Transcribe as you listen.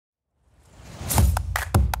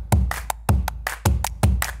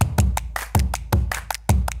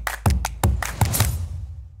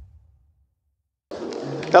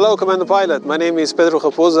Hello, Commander Pilot. My name is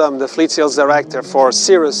Praposo. I'm the Fleet Sales Director for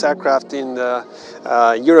Cirrus aircraft in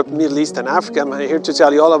Europe, Middle East and Africa. I'm here to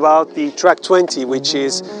tell you all about the TRAC 20, which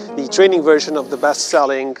is the training version of the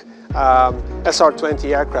best-selling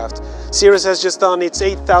SR-20 aircraft. Cirrus has just done its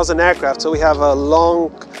 8,000 aircraft, so we have a long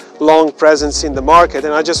presence in the market,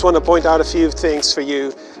 and I just want to point out a few things for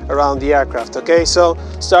you around the aircraft. Okay, so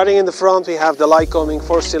starting in the front, we have the Lycoming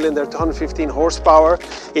 4-cylinder 115 horsepower.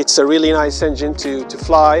 It's a really nice engine to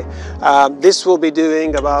fly. This will be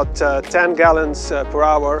doing about 10 gallons per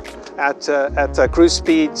hour at cruise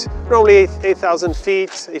speed, normally 8,000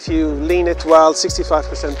 feet. If you lean it well,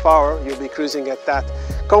 65% power, you'll be cruising at that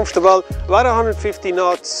comfortable, about 150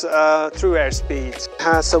 knots through airspeed. It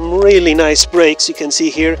has some really nice brakes. You can see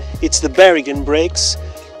here, it's the Berrigan brakes.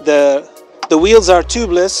 The wheels are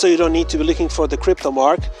tubeless, so you don't need to be looking for the crypto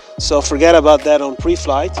mark. So forget about that on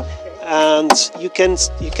pre-flight. And you can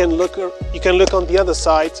look on the other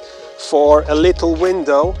side for a little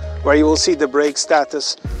window where you will see the brake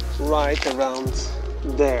status right around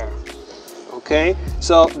there. Okay,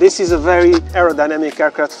 so this is a very aerodynamic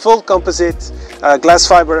aircraft, full composite, glass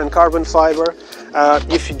fiber and carbon fiber.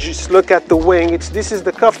 If you just look at the wing, this is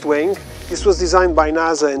the cuffed wing. This was designed by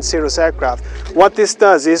NASA and Cirrus aircraft. What this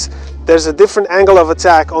does is there's a different angle of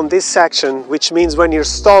attack on this section, which means when you're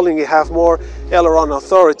stalling you have more aileron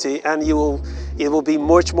authority, and it will be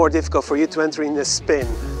much more difficult for you to enter in a spin.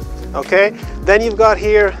 Okay, then you've got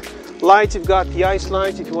here lights. You've got the ice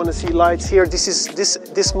lights. If you want to see lights here,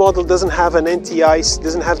 this model doesn't have an anti-ice,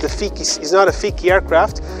 doesn't have the FICI, it's not a FICI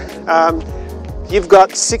aircraft. You've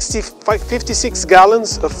got 56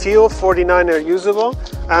 gallons of fuel, 49 are usable.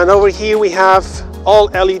 And over here we have all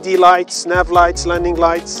LED lights, nav lights, landing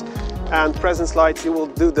lights, and presence lights. You will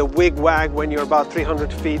do the wig-wag when you're about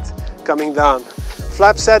 300 feet coming down.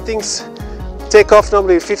 Flap settings, takeoff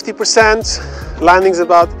normally 50%, landings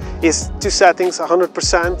is two settings,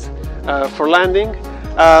 100% for landing.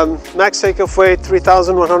 Max takeoff weight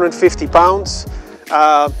 3,150 pounds.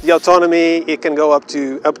 The autonomy, it can go up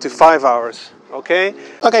to 5 hours. Okay,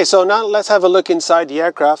 so now let's have a look inside the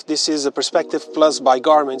aircraft. This is a Perspective Plus by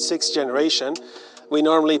Garmin 6th generation. We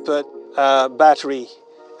normally put battery,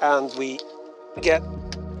 and we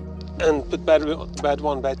put battery bed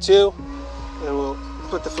 1, bed 2, and we'll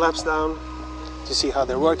put the flaps down to see how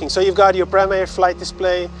they're working. So you've got your Premier flight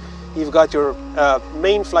display, you've got your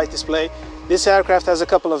main flight display. This aircraft has a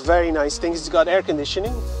couple of very nice things. It's got air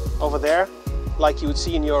conditioning over there, like you would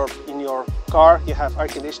see in your car. You have air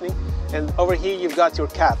conditioning. And over here you've got your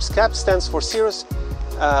CAPS. CAPS stands for Cirrus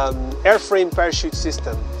Airframe Parachute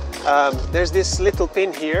System. There's this little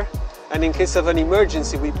pin here, and in case of an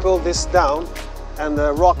emergency we pull this down and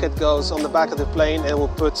the rocket goes on the back of the plane and we'll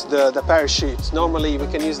put the parachute. Normally we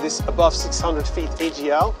can use this above 600 feet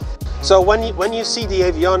AGL. So when you see the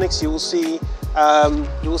avionics, you will see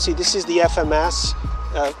this is the FMS.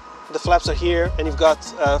 The flaps are here, and you've got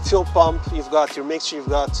fuel pump, you've got your mixture, you've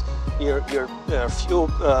got your fuel,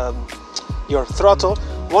 your throttle.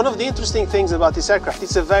 One of the interesting things about this aircraft,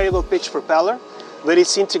 it's a variable pitch propeller, but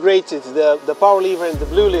it's integrated the power lever and the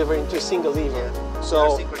blue lever into a single lever.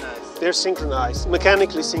 So they're synchronized,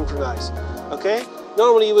 mechanically synchronized. Okay.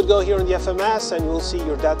 Normally you would go here on the FMS and you will see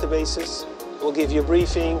your databases. It will give you a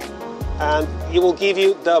briefing, and it will give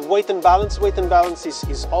you the weight and balance. Weight and balance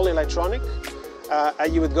is all electronic.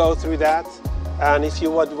 And you would go through that, and if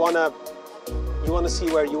you would want to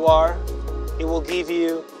see where you are, it will give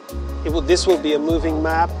you, this will be a moving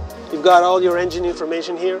map. You've got all your engine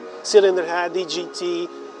information here, cylinder head, DGT,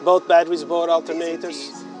 both batteries, both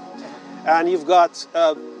alternators, and you've got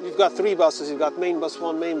 3 buses. You've got main bus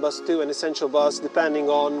 1, main bus 2, and essential bus, depending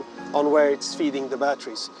on where it's feeding the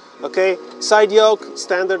batteries. Okay, side yoke,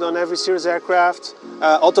 standard on every Cirrus aircraft.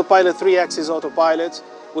 Autopilot 3X is autopilot,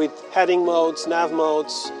 with heading modes, nav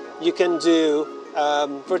modes. You can do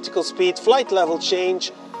vertical speed, flight level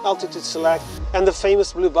change, altitude select, and the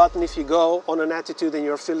famous blue button. If you go on an attitude and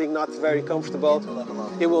you're feeling not very comfortable,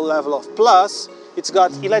 it will level off. Plus, it's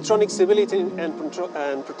got electronic stability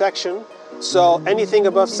and protection. So anything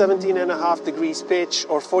above 17.5 degrees pitch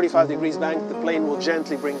or 45 degrees bank, the plane will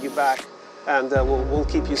gently bring you back and will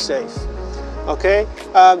keep you safe. Okay,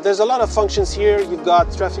 there's a lot of functions here. You've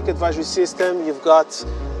got traffic advisory system, you've got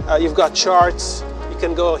charts. You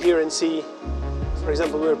can go here and see, for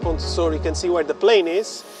example, we're at Portugal, you can see where the plane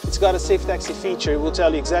is. It's got a safe taxi feature. It will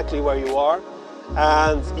tell you exactly where you are,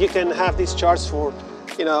 and you can have these charts for,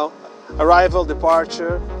 arrival,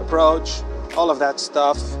 departure, approach, all of that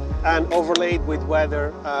stuff, and overlaid with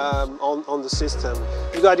weather on the system.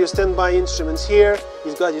 You've got your standby instruments here.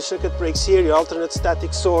 You've got your circuit breaks here, your alternate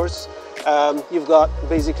static source. You've got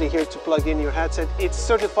basically here to plug in your headset. It's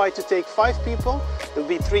certified to take 5 people. There'll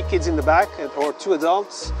be 3 kids in the back or 2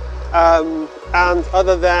 adults. And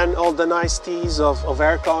other than all the niceties of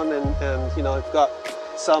aircon and you know, you've got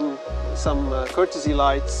some courtesy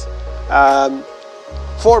lights,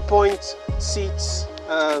 4-point seats,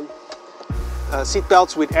 seat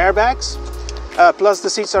belts with airbags. Plus the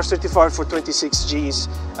seats are certified for 26 Gs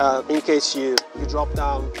in case you drop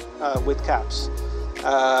down with caps.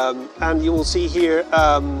 And you will see here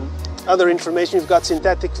other information. You've got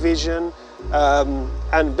synthetic vision,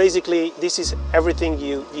 and basically this is everything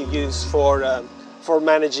you use for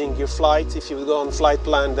managing your flight. If you go on flight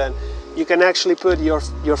plan, then you can actually put your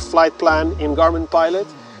flight plan in Garmin Pilot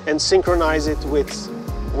and synchronize it with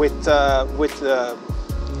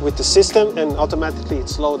the system, and automatically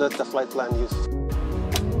it's loaded the flight plan you've.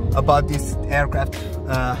 About this aircraft,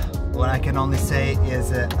 what I can only say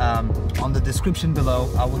is on the description below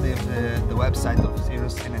I will leave the website of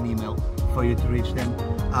Cirrus and an email for you to reach them.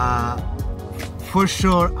 For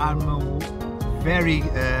sure I'm very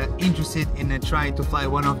interested in trying to fly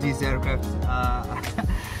one of these aircraft.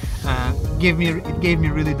 It gave me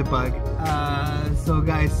really the bug. So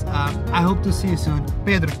guys, I hope to see you soon.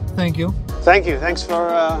 Pedro, thank you. Thank you. Thanks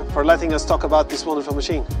for letting us talk about this wonderful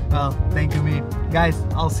machine. Well, thank you, me. Guys,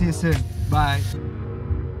 I'll see you soon. Bye.